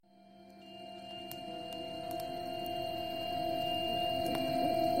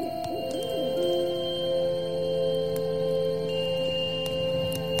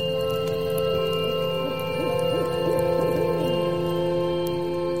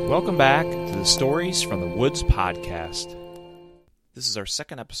Welcome back to the Stories from the Woods podcast. This is our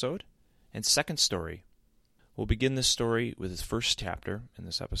second episode and second story. We'll begin this story with its first chapter in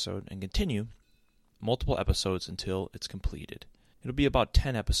this episode and continue multiple episodes until it's completed. It'll be about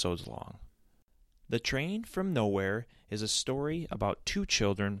 10 episodes long. The Train from Nowhere is a story about two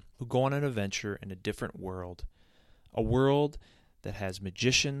children who go on an adventure in a different world. A world that has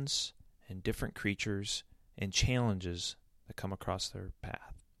magicians and different creatures and challenges that come across their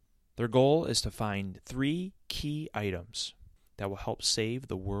path. Their goal is to find 3 key items that will help save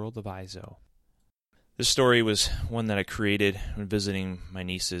the world of Izo. This story was one that I created when visiting my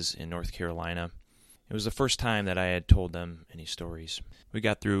nieces in North Carolina. It was the first time that I had told them any stories. We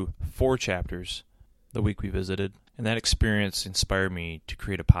got through 4 chapters the week we visited, and that experience inspired me to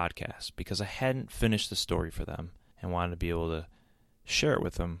create a podcast because I hadn't finished the story for them and wanted to be able to share it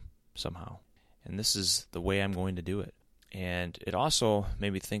with them somehow. And this is the way I'm going to do it. And it also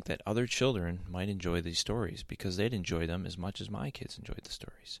made me think that other children might enjoy these stories because they'd enjoy them as much as my kids enjoyed the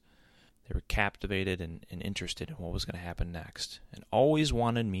stories. They were captivated and interested in what was going to happen next and always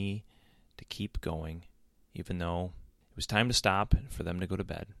wanted me to keep going, even though it was time to stop and for them to go to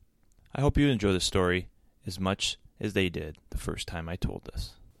bed. I hope you enjoy the story as much as they did the first time I told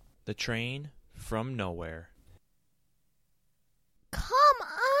this. The Train from Nowhere. Come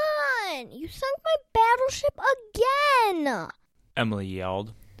on! You sunk my battleship again! Emily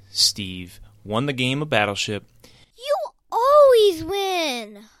yelled. Steve won the game of Battleship. You always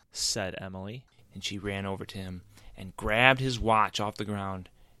win! Said Emily, and she ran over to him and grabbed his watch off the ground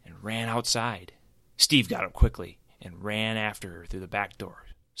and ran outside. Steve got up quickly and ran after her through the back door.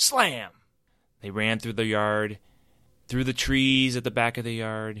 Slam! They ran through the yard, through the trees at the back of the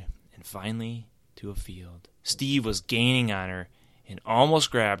yard, and finally to a field. Steve was gaining on her and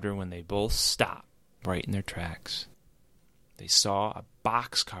almost grabbed her when they both stopped right in their tracks. They saw a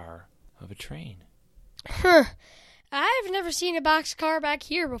boxcar of a train. Huh. I've never seen a boxcar back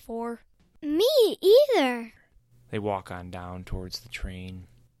here before. Me either. They walk on down towards the train.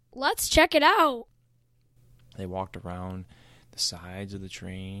 Let's check it out. They walked around the sides of the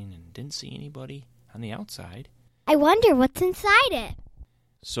train and didn't see anybody on the outside. I wonder what's inside it.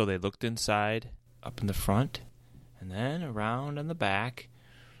 So they looked inside, up in the front, and then around on the back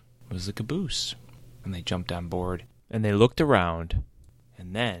was the caboose. And they jumped on board, and they looked around,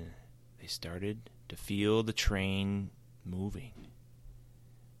 and then they started to feel the train moving.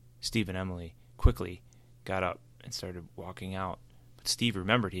 Steve and Emily quickly got up and started walking out. But Steve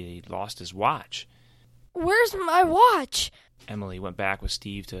remembered he'd lost his watch. Where's my watch? Emily went back with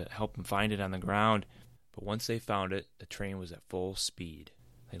Steve to help him find it on the ground. But once they found it, the train was at full speed.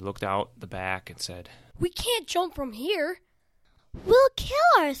 They looked out the back and said, We can't jump from here. We'll kill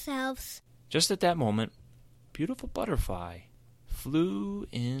ourselves. Just at that moment, a beautiful butterfly flew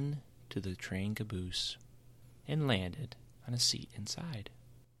in to the train caboose and landed on a seat inside.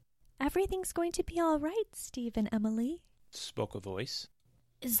 Everything's going to be all right, Steve and Emily, Spoke a voice.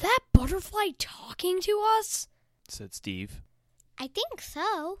 Is that butterfly talking to us? Said Steve. I think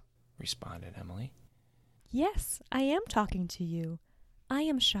so. Responded Emily. Yes, I am talking to you. I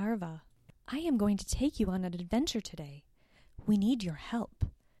am Sharva. I am going to take you on an adventure today. We need your help.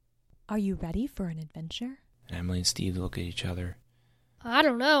 Are you ready for an adventure? And Emily and Steve look at each other. I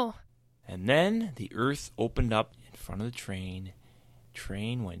don't know. And then the earth opened up in front of the train.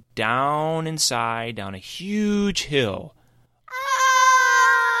 Train went down inside, down a huge hill. Ah!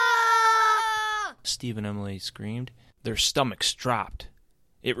 Steve and Emily screamed. Their stomachs dropped.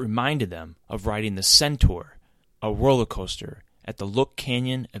 It reminded them of riding the Centaur, a roller coaster at the Look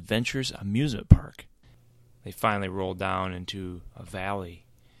Canyon Adventures amusement park. They finally rolled down into a valley,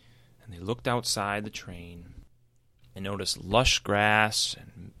 and they looked outside the train and noticed lush grass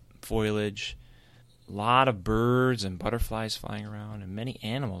and foliage, a lot of birds and butterflies flying around, and many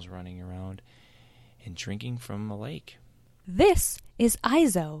animals running around and drinking from a lake. This is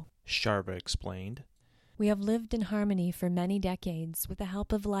Izo. Sharva explained. We have lived in harmony for many decades with the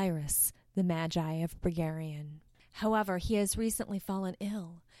help of Lyris, the Magi of Brigarian. However, he has recently fallen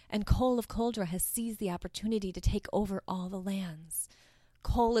ill, and Cole of Coldra has seized the opportunity to take over all the lands.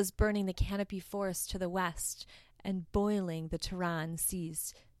 Cole is burning the Canopy Forest to the west and boiling the Turan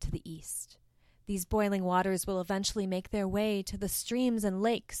seas to the east. These boiling waters will eventually make their way to the streams and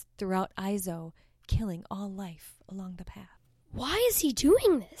lakes throughout Izo, killing all life along the path. Why is he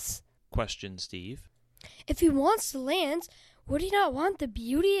doing this? Questioned Steve. If he wants the lands, would he not want the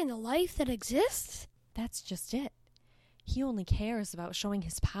beauty and the life that exists? That's just it. He only cares about showing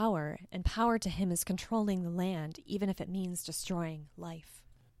his power, and power to him is controlling the land, even if it means destroying life.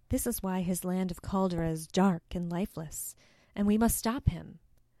 This is why his land of Caldera is dark and lifeless, and we must stop him.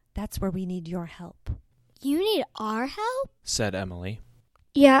 That's where we need your help. You need our help? said Emily.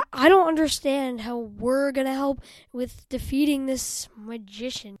 Yeah, I don't understand how we're gonna help with defeating this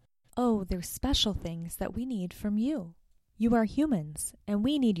magician. Oh, there's special things that we need from you. You are humans, and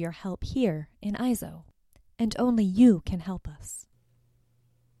we need your help here in Izo. And only you can help us.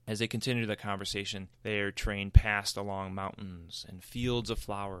 As they continue the conversation, they are trained past along mountains and fields of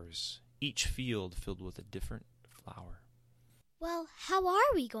flowers, each field filled with a different flower. Well, how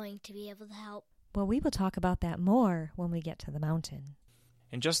are we going to be able to help? Well, we will talk about that more when we get to the mountain.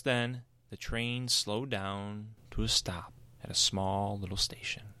 And just then, the train slowed down to a stop at a small little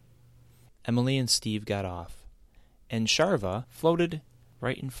station. Emily and Steve got off, and Sharva floated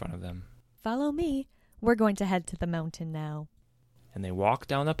right in front of them. Follow me. We're going to head to the mountain now. And they walked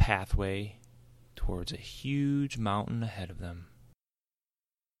down the pathway towards a huge mountain ahead of them.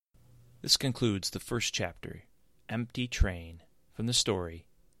 This concludes the first chapter, Empty Train, from the story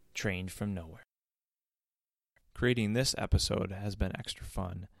Trained from Nowhere. Creating this episode has been extra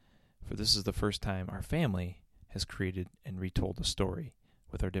fun, for this is the first time our family has created and retold a story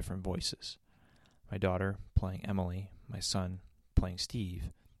with our different voices. My daughter playing Emily, my son playing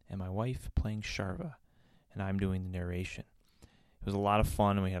Steve, and my wife playing Sharva, and I'm doing the narration. It was a lot of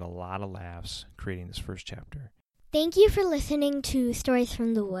fun, and we had a lot of laughs creating this first chapter. Thank you for listening to Stories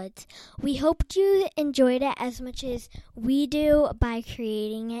from the Woods. We hope you enjoyed it as much as we do by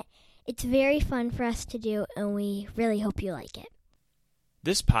creating it. It's very fun for us to do, and we really hope you like it.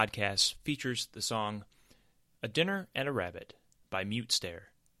 This podcast features the song A Dinner and a Rabbit by Mute Stare,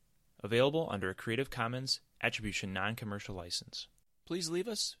 available under a Creative Commons Attribution Non-Commercial License. Please leave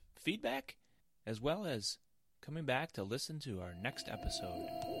us feedback, as well as coming back to listen to our next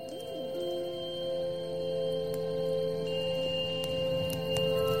episode.